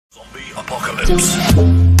Apocalypse.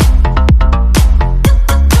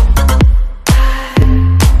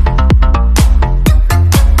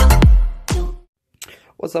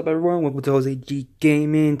 What's up, everyone? Welcome to Jose G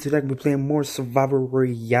Gaming. Today we're playing more Survival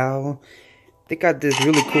Royale. They got this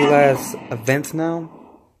really cool ass events now.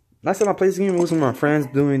 Last time I played this game, it was with my friends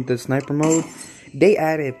doing the sniper mode. They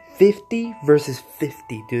added 50 versus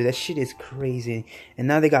 50, dude. That shit is crazy. And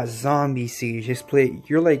now they got Zombie Siege. Just play.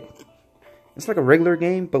 You're like, it's like a regular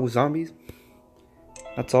game, but with zombies.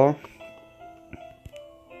 That's all.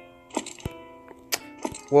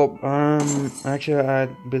 Well, actually, I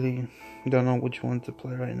really don't know which one to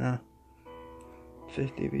play right now.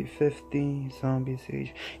 50v50 Zombie Siege.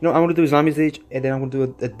 You know, I'm gonna do Zombie Siege, and then I'm gonna do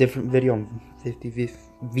a different video on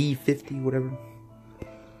 50v50, whatever.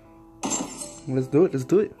 Let's do it. Let's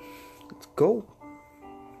do it. Let's go.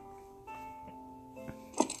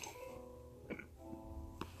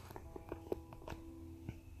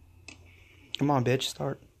 Come on, bitch,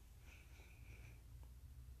 start.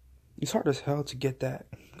 It's hard as hell to get that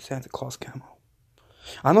Santa Claus camo.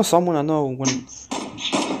 I know someone I know when...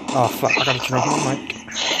 Oh, fuck, I gotta turn off my mic.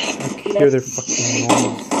 I can hear their fucking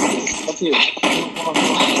noise.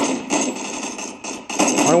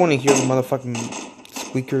 I don't want to hear the motherfucking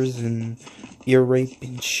squeakers and ear rape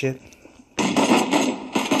and shit.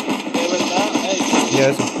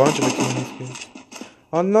 Yeah, there's a bunch of it in this game.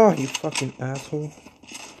 Oh no, you fucking asshole.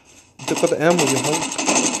 You took out the ammo, you hoe.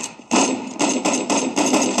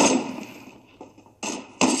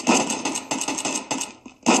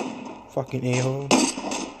 Fucking a-hole.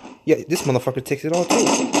 Yeah, this motherfucker takes it all too.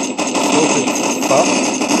 Fuck.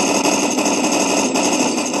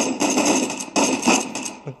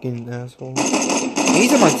 Fucking asshole.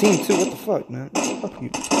 He's on my team too, what the fuck, man? Fuck you.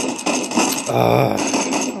 Come on.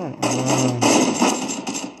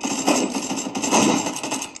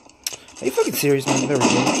 Are you fucking serious, man? There we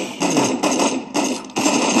go.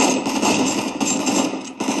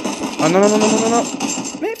 Oh, no.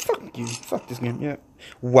 Man, fuck you. Fuck this game, yeah.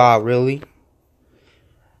 Wow, really?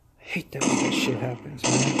 I hate that when that shit happens,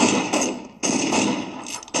 man.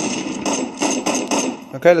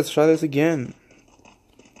 Okay, let's try this again.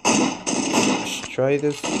 Let's try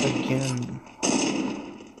this again.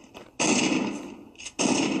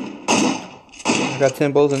 I got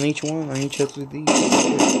 10 bullets on each one, on each of these.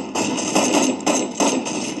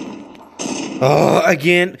 Oh,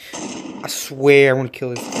 again. I swear I want to kill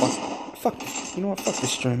this. Fuck. You know what? Fuck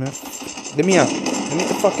this stream, man. Let me out. Let me get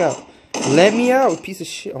the fuck out. Let me out, piece of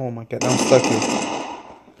shit. Oh my god, I'm stuck here.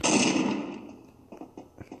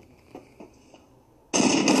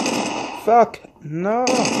 Fuck. No.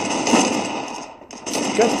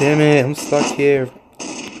 God damn it. I'm stuck here.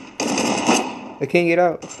 I can't get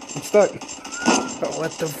out. I'm stuck. Oh,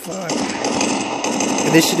 what the fuck?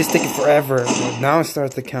 And this shit is taking forever. Now it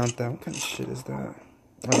starts the countdown. What kind of shit is that?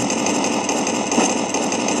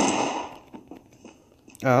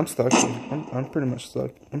 Oh, I'm stuck here. I'm pretty much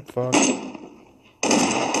stuck. I'm fucked. Should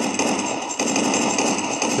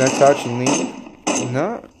I crouch and leave?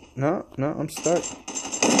 No, I'm stuck.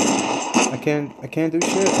 I can't do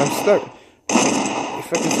shit. I'm stuck. Are you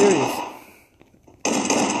fucking serious?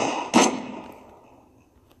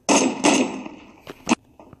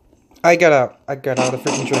 I got out of the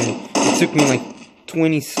freaking train. It took me like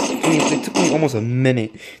 20, it took me almost a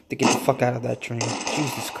minute to get the fuck out of that train.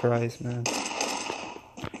 Jesus Christ, man.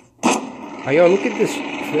 Oh, yo, look at this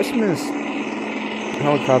Christmas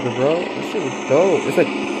helicopter, bro. That shit was dope.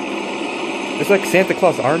 It's like Santa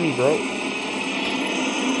Claus Army, bro.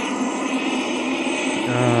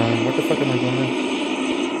 What the fuck am I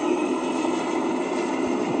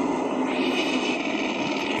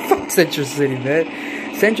going? Fuck Central City, man.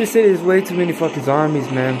 Central City is way too many fucking zombies,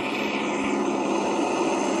 man.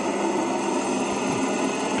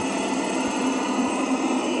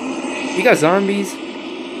 You got zombies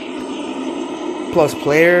plus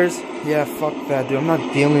players? Yeah, fuck that, dude. I'm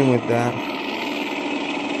not dealing with that.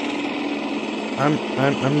 I'm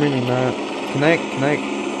really not. Can I?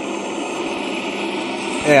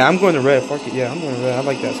 Yeah, I'm going to red. Fuck it. Yeah, I'm going to red. I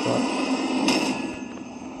like that spot.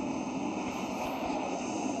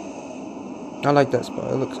 I like that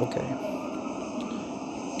spot. It looks okay.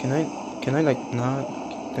 Can I like not?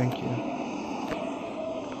 Thank you.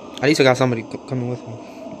 At least I got somebody coming with me.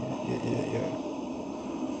 Yeah.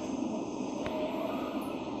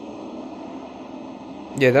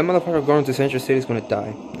 Yeah, that motherfucker going to Central City is gonna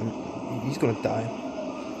die. He's gonna die.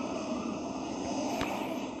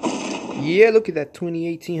 Yeah, look at that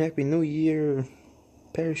 2018 Happy New Year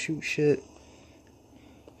parachute shit.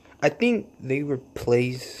 I think they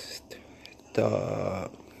replaced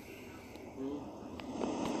the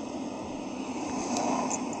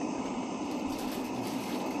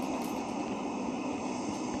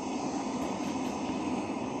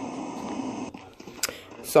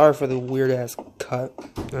Sorry for the weird ass cut.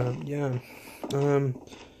 Yeah.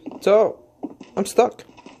 So I'm stuck.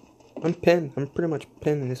 I'm pinned. I'm pretty much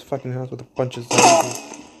pinned in this fucking house with a bunch of zombies.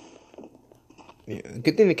 Yeah,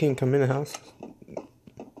 good thing they can't come in the house.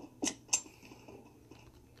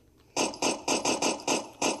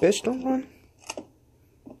 Bitch, don't run.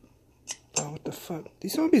 Oh, what the fuck?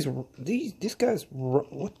 These zombies, these guys,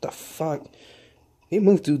 what the fuck? They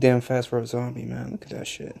move too damn fast for a zombie, man. Look at that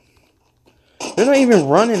shit. They're not even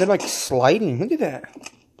running. They're like sliding. Look at that.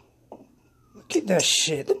 Look at that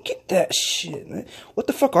shit. Look at that shit, man. What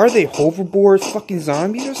the fuck are they? Hoverboard fucking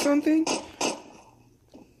zombies or something?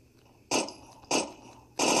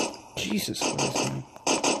 Jesus Christ, man.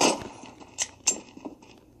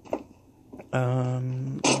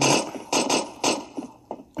 I'm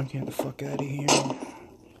getting the fuck out of here.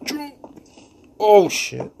 Oh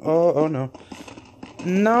shit. Oh no.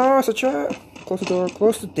 No, it's a trap. Close the door.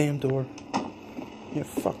 Close the damn door. Yeah,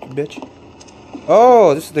 fuck you, bitch.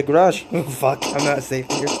 Oh, this is the garage. Oh, fuck. I'm not safe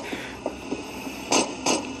here.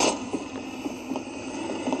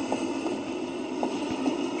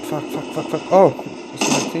 Fuck. Oh, it's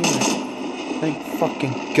my teammate. Thank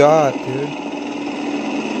fucking God, dude.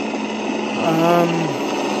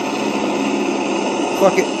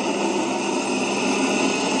 Fuck it.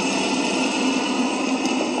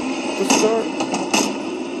 Let's start.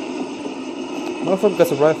 Motherfucker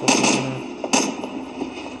got a rifle.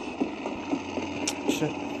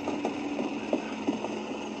 Shit.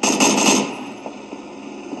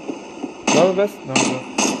 Lava vest? No.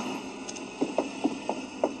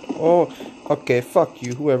 Oh, okay, fuck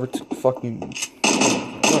you. Whoever took the fucking...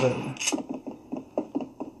 Whatever.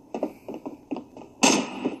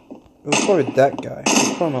 It was probably that guy. It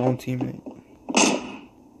was probably my own teammate.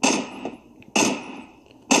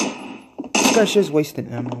 This guy's just wasting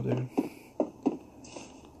ammo, dude.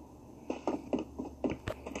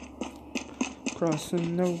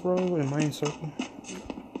 Crossing the road. Am I in circle?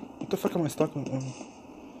 What the fuck am I stuck on?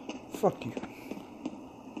 Fuck you.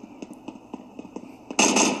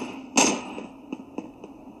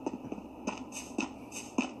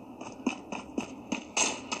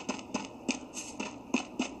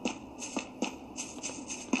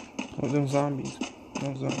 Oh, them zombies.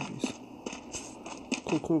 No zombies.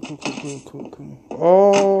 Cool.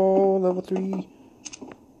 Oh, level 3.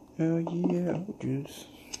 Hell yeah. Oh, juice.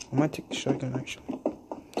 I might take the shotgun, actually.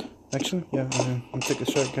 Actually, yeah, I'm gonna take the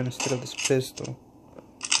shotgun instead of this pistol.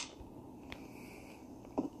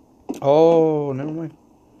 Oh, never mind.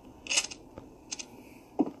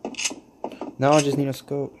 Now I just need a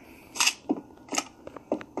scope.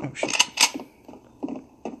 Oh, shit.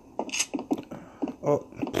 Oh,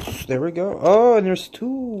 there we go. Oh, and there's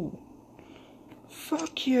 2.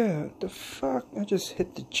 Fuck yeah. The fuck? I just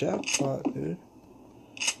hit the jackpot, dude.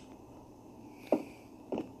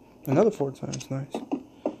 Another 4 times, nice.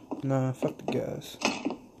 Nah, fuck the gas.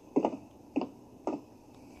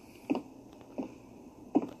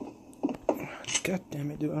 God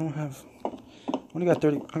damn it, dude. I don't have... I only got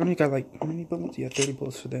 30... I only got like... How many bullets? Yeah, 30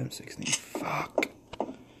 bullets for them. 16. Fuck.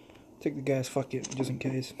 Take the gas, fuck it. Just in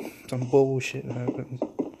case some bullshit happens.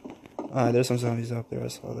 Alright, there's some zombies out there. I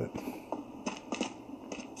saw that.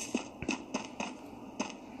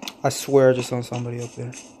 I swear I just saw somebody up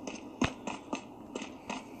there.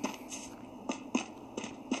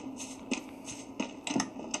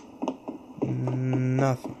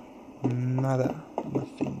 Nothing. Nada.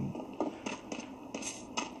 Nothing.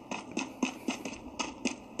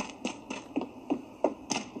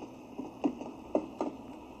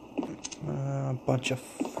 A bunch of...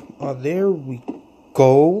 Oh, there we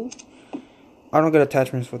go. I don't get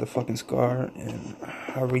attachments for the fucking SCAR, and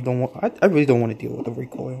I really don't want... I really don't want to deal with the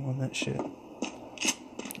recoil on that shit.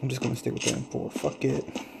 I'm just gonna stick with the M4. Fuck it.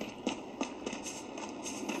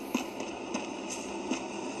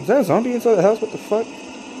 Is that a zombie inside the house? What the fuck?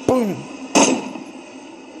 Boom!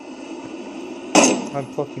 I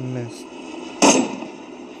fucking missed.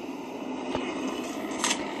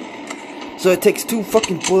 So it takes 2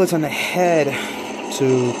 fucking bullets on the head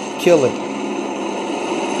to kill it.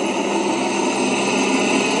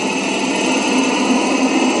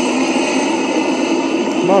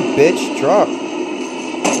 Come on, bitch, drop.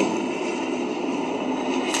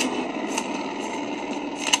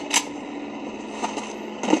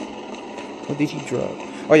 What did he drop?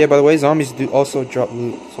 Oh yeah, by the way, zombies do also drop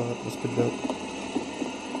loot, so let's put that.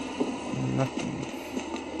 Nothing.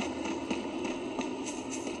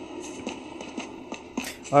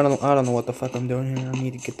 I don't know what the fuck I'm doing here. I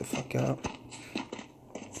need to get the fuck out.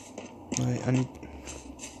 I need.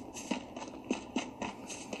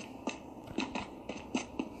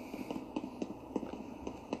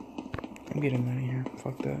 getting out of here.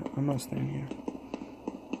 Fuck that. I'm not staying here.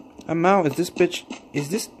 I'm out. Is this bitch... Is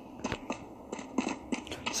this...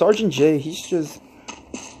 Sergeant J, he's just...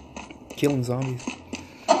 killing zombies.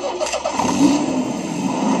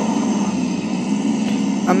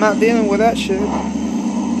 I'm not dealing with that shit.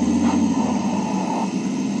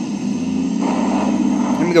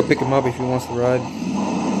 Let me go pick him up if he wants to ride.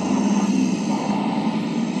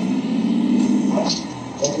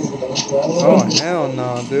 Oh, hell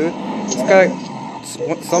no, dude. This guy...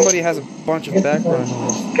 Somebody has a bunch of background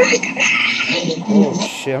noise. Oh,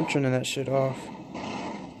 shit. I'm turning that shit off.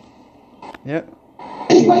 Yep.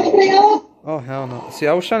 Oh, hell no. See,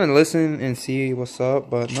 I was trying to listen and see what's up,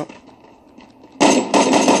 but nope.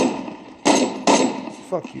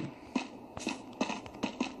 Fuck you.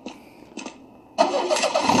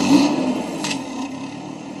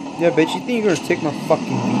 Yeah, bitch, you think you're gonna take my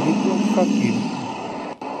fucking vehicle? Fuck you.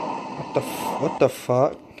 What the fuck? What the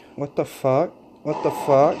fuck? What the fuck? What the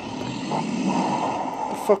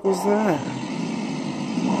fuck was that?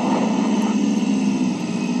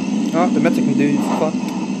 Oh, the Mexican dude. Fuck.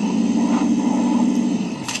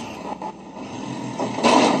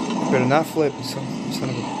 Better not flip, you son of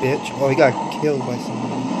a bitch. Oh, he got killed by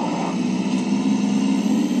somebody.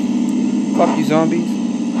 Fuck you, zombies.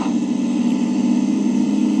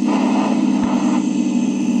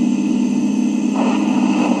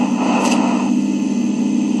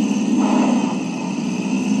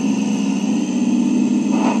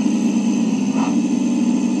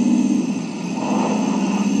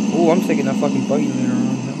 Oh, I'm taking that fucking buggy later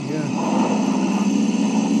on. Hell yeah.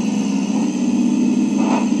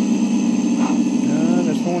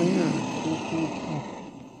 There's no one here. Cool.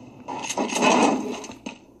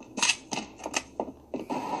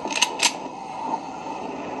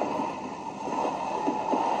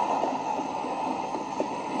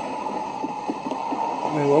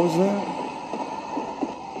 Wait, what was that?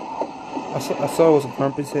 I saw it was a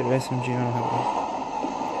pump. It said SMG. I don't have this.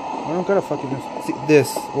 I don't gotta fucking see this.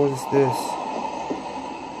 What is this?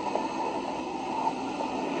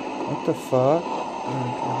 What the fuck?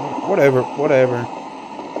 Whatever.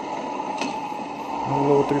 I'm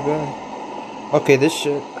level 3 bag. Okay, this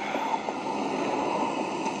shit.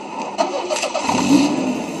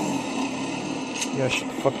 Yeah, shut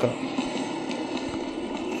the fuck up.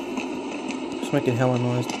 It's making hella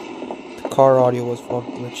noise. The car audio was fuck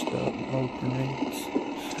glitched up. Oh, grenades.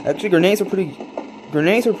 Actually, grenades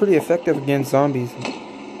are pretty effective against zombies.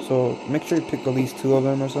 So make sure you pick at least 2 of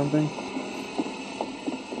them or something.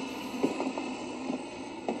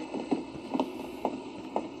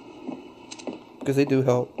 Because they do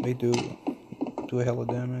help. They do a hell of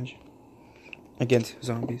damage against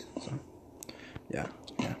zombies. So yeah.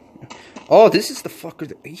 Oh, this is the fucker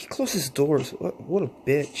that he closed his doors. What a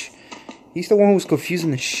bitch. He's the one who was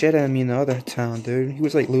confusing the shit out of me in the other town, dude. He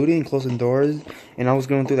was like looting and closing doors, and I was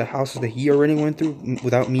going through the houses that he already went through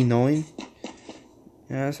without me knowing.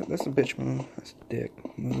 Yeah, that's a bitch move. That's a dick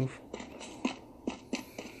move.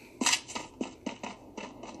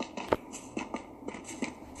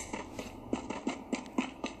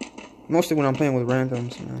 Mostly when I'm playing with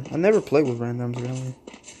randoms, man. I never play with randoms, really.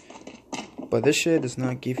 But this shit does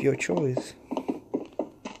not give you a choice.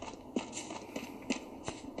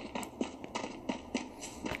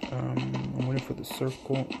 I'm waiting for the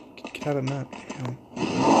circle. Can I have a map?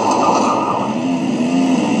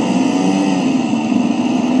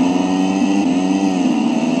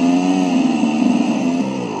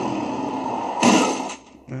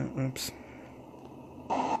 Oops.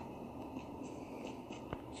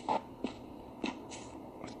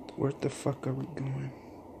 Where the fuck are we going?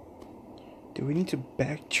 Do we need to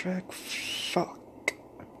backtrack? Fuck.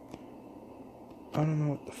 I don't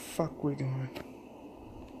know what the fuck we're going.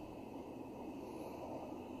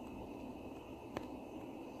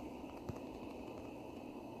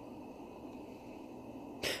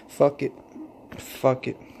 Fuck it. Fuck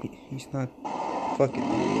it. He's not. Fuck it.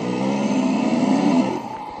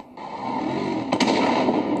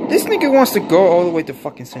 This nigga wants to go all the way to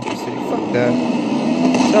fucking Central City. Fuck that.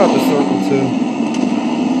 Shout out to Circle too.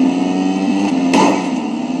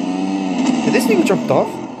 Did this nigga jumped off?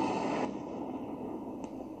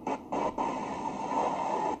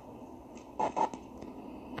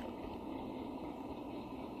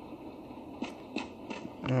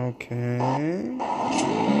 Okay.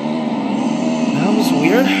 That was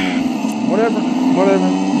weird. Whatever.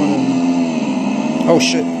 Oh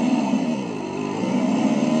shit.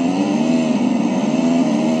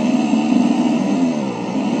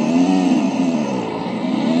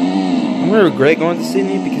 I'm gonna regret going to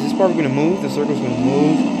Sydney because it's probably gonna move, the circle's gonna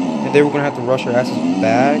move, and then we're gonna have to rush our asses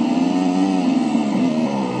back.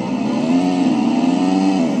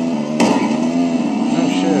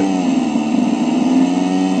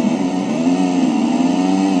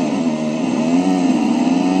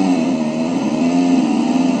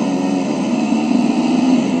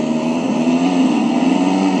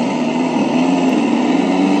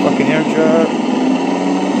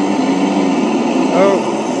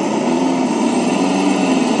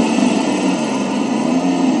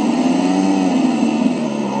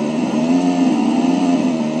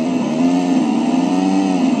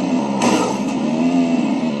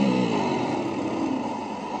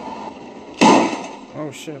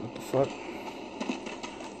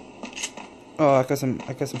 Oh, I got some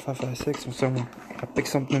 5.56 from somewhere. I picked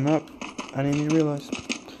something up. I didn't even realize.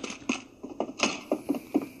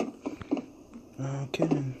 Okay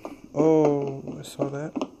then. Oh, I saw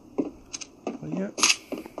that. Oh, yeah.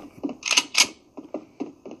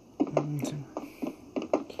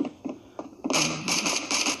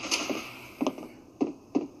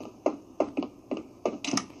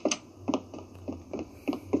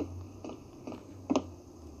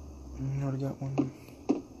 I already got one.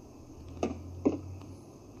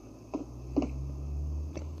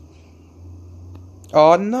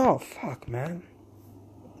 Oh no, fuck, man.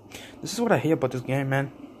 This is what I hate about this game, man.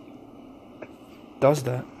 Does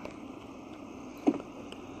that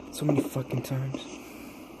so many fucking times.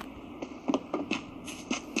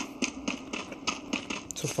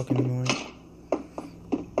 So fucking annoying.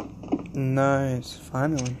 Nice,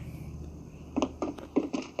 finally.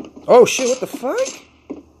 Oh shit, what the fuck?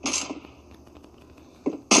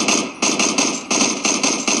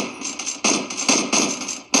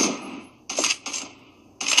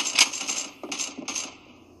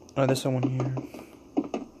 Oh, there's someone here.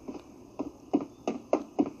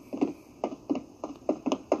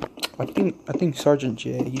 I think Sergeant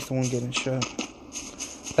J, he's the one getting shot.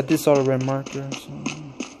 I did saw the red marker, so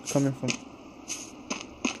coming from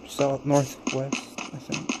south northwest, I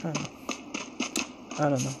think. I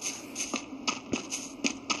don't know.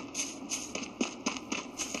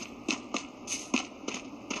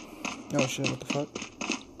 Oh shit, what the fuck?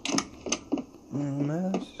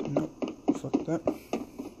 Mass? Nope. Fuck that.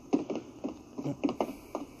 Nope.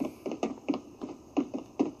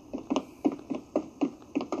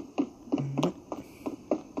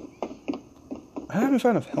 I haven't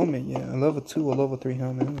found a helmet yet. A level 2 or level 3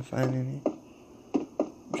 helmet. I haven't found any.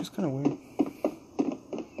 Which is kind of weird.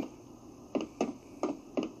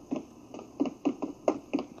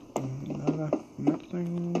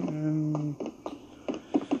 Nothing.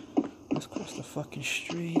 Let's cross the fucking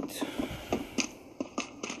street.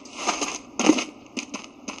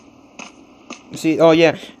 See, oh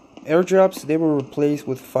yeah. Airdrops, they were replaced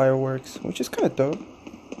with fireworks, which is kind of dope.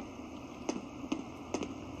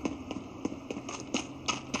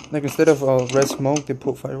 Like, instead of red smoke, they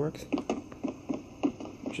put fireworks.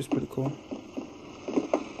 Which is pretty cool.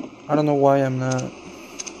 I don't know why I'm not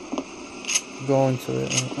going to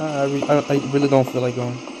it. I really don't feel like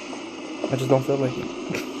going. I just don't feel like it.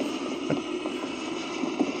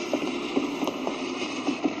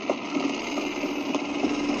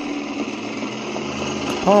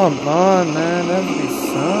 Come on, man. That would be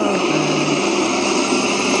something.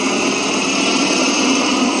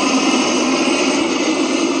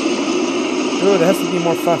 Dude, there has to be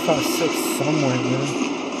more 5.56 somewhere, man.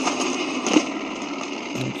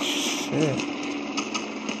 Like, shit.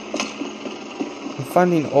 I'm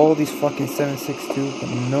finding all these fucking 7.62, but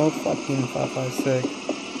no fucking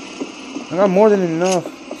 5.56. I got more than enough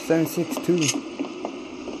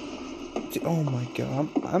 7.62. Oh my god.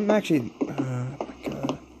 I'm actually... oh my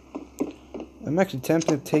god. I'm actually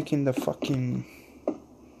tempted taking the fucking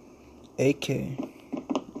AK.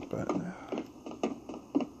 But...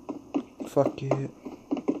 fuck it.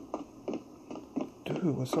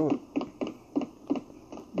 Dude, what's up?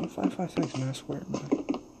 5.56, man, I swear, man.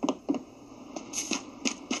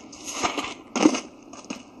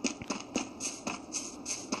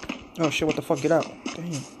 Oh shit, what the fuck, get out.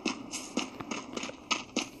 Damn.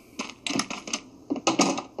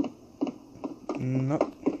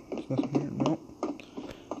 Nope. There's nothing here, nope.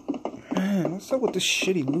 Man, what's up with this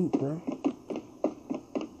shitty loot, bro?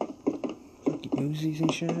 Fucking Uzis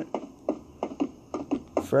and shit.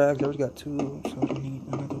 Frags, I already got 2, so I need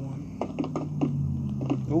another one.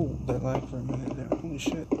 Ooh, that lag for a minute there. Holy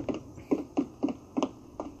shit.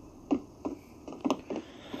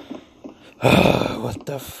 What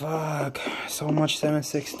the fuck? So much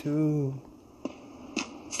 7.62.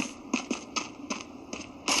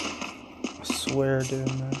 I swear, dude,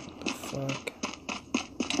 man. What the fuck?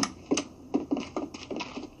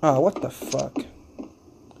 Oh, what the fuck?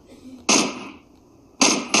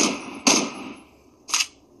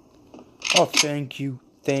 Oh, thank you.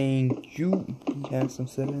 Thank you. You have some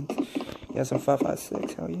 7s. You have some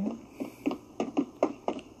 5.56. Hell yeah.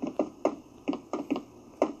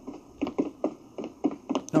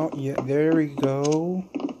 Oh, yeah. There we go.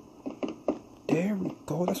 There we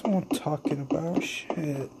go. That's what I'm talking about.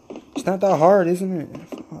 Shit. It's not that hard, isn't it?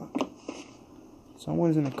 Fuck.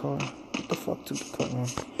 Someone's in the car. What the fuck took the car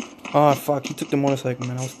off? Oh, fuck. He took the motorcycle,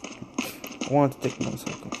 man. I wanted to take the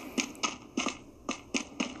motorcycle.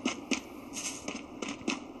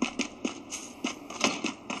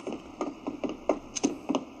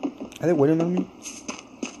 Are they waiting on me?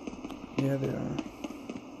 Yeah, they are.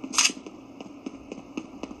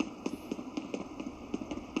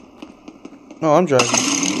 No, I'm driving.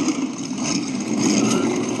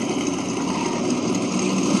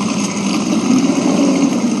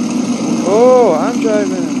 Oh, I'm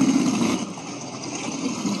driving.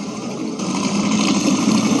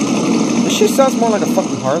 This shit sounds more like a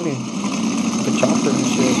fucking Harley. Like a chopper and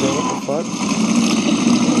shit, bro. What the fuck?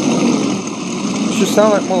 It should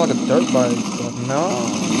sound like more like a dirt bike, but no.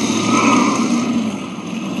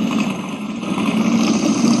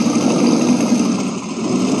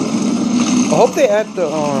 I hope they add the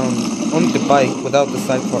only the bike without the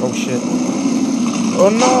sidecar. Oh shit. Oh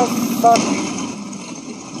no, fuck.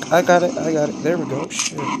 I got it. There we go.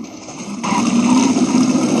 Shit.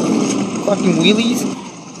 Fucking wheelies.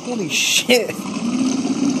 Holy shit.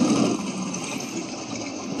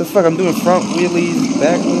 What the fuck? I'm doing front wheelies,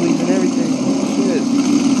 back wheelies, and everything. Shit.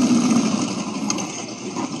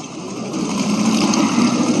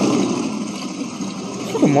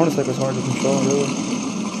 This fucking motorcycle is hard to control, really.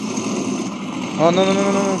 Oh, no.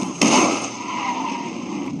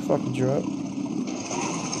 Fucking drop.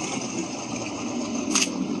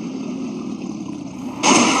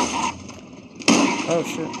 Oh,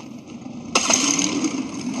 shit.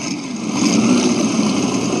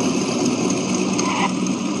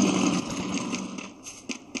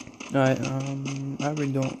 Alright, I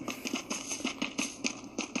really don't.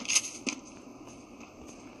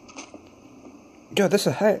 Yo, there's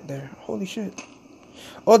a hat there. Holy shit.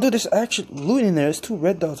 Oh, dude, there's actually loot in there. There's 2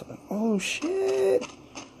 red dots. Oh, shit.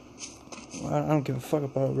 Well, I don't give a fuck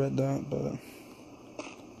about a red dot, but...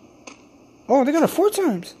 Oh, they got it 4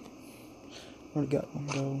 times. Already got one,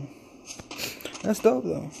 though. That's dope,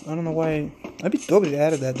 though. I don't know why... I'd be dope if they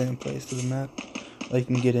added that damn place to the map. Like,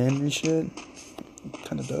 you can get in and shit.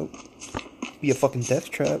 Kinda dope. Be a fucking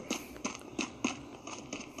death trap.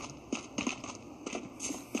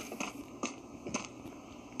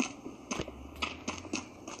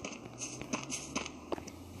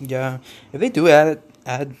 Yeah, if they do add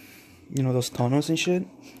you know, those tunnels and shit,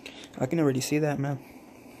 I can already see that, man.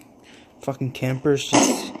 Fucking campers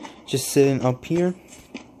just sitting up here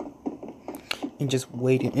and just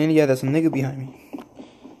waiting. And yeah, there's a nigga behind me.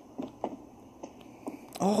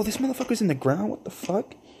 Oh, this motherfucker's in the ground. What the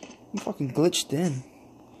fuck? He fucking glitched in.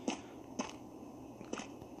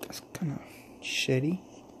 That's kind of shitty.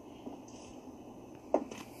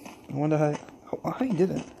 I wonder how he did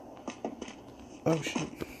it. Oh shit.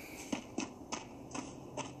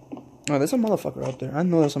 Oh, there's a motherfucker out there. I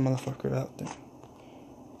know there's a motherfucker out there.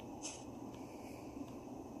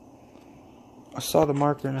 I saw the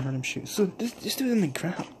marker and I heard him shoot. So this dude's in the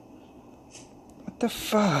ground. What the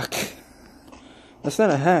fuck? That's not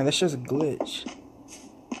a hack. That's just a glitch.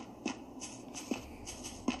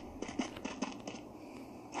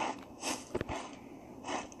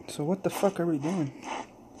 So what the fuck are we doing?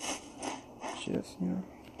 Just, you know.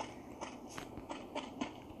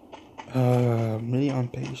 Really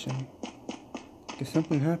impatient. Did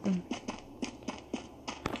something happen?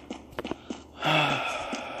 God,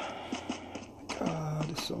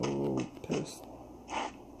 I'm so pissed.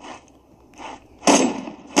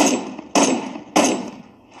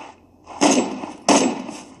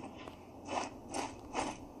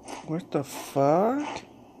 What the fuck?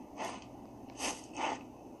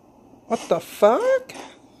 What the fuck?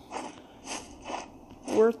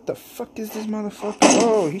 Where the fuck is this motherfucker?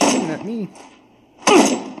 Oh, he's shooting at me.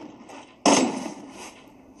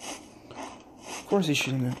 Of course he's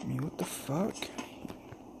shooting at me. What the fuck?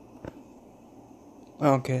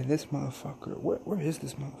 Okay, this motherfucker. Where is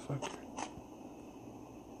this motherfucker?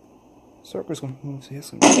 Circle's gonna move. So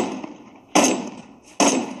yes,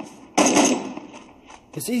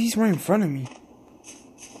 he's right in front of me.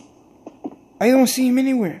 I don't see him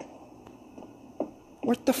anywhere.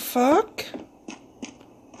 What the fuck?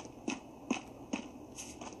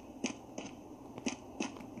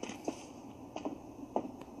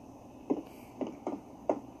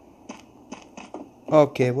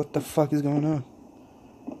 Okay, what the fuck is going on?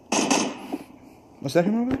 Was that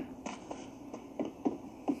him over there?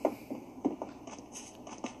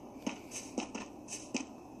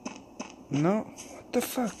 No? What the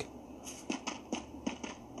fuck?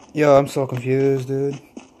 Yo, I'm so confused, dude.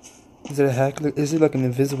 Is it a hacker? Is it like an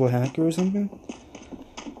invisible hacker or something?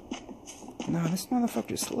 No, this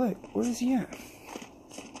motherfucker's slick. Where is he at?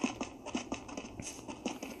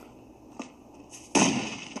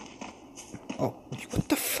 Oh, what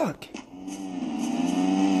the fuck?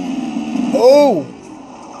 Oh!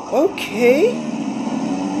 Okay!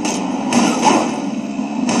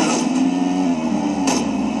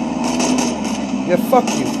 Yeah, fuck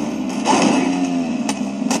you.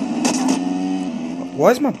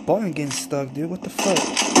 Why is my button getting stuck, dude? What the fuck?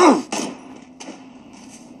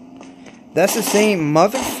 That's the same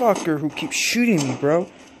motherfucker who keeps shooting me, bro.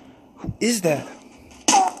 Who is that?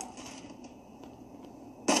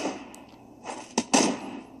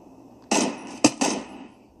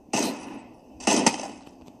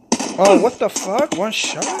 Oh, what the fuck? One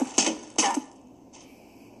shot?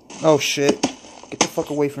 Oh, shit. Get the fuck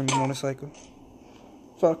away from me, motorcycle.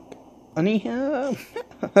 Fuck. I need help.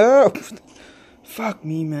 Help. Fuck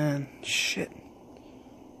me, man. Shit.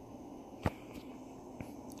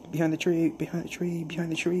 Behind the tree, behind the tree,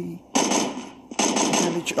 behind the tree.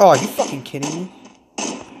 Behind the tree. Oh, are you fucking kidding me?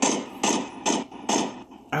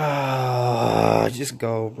 Ah, just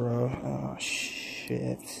go, bro. Oh,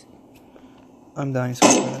 shit. I'm dying so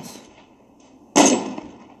fast.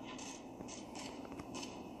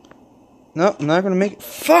 No, I'm not gonna make it.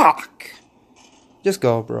 Fuck! Just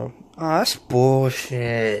go, bro. Ah, that's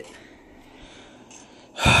bullshit.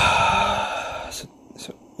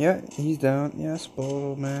 So, yeah, he's down. Yeah, that's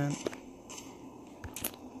bull, man.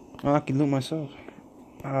 Oh, I can loot myself.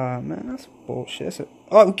 Ah, man, that's bullshit.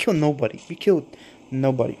 Oh, we killed nobody. We killed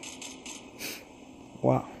nobody.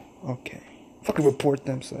 Wow. Okay. Fucking report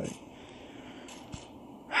them, side.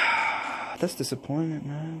 That's disappointment,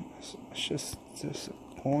 man. It's just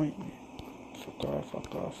disappointment. Fuck off,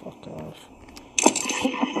 fuck off, fuck off.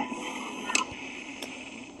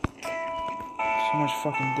 So much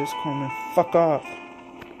fucking Discord, man. Fuck off.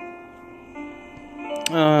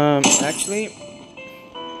 Actually,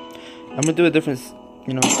 I'm gonna do a different,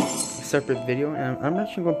 separate video, and I'm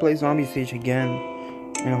actually gonna play Zombie Siege again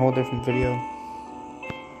in a whole different video.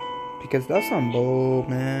 Because that's some bull,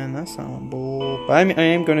 man. That's some bull. But I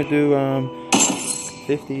am gonna do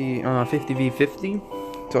 50v50.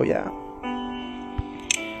 So yeah.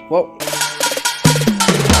 Well.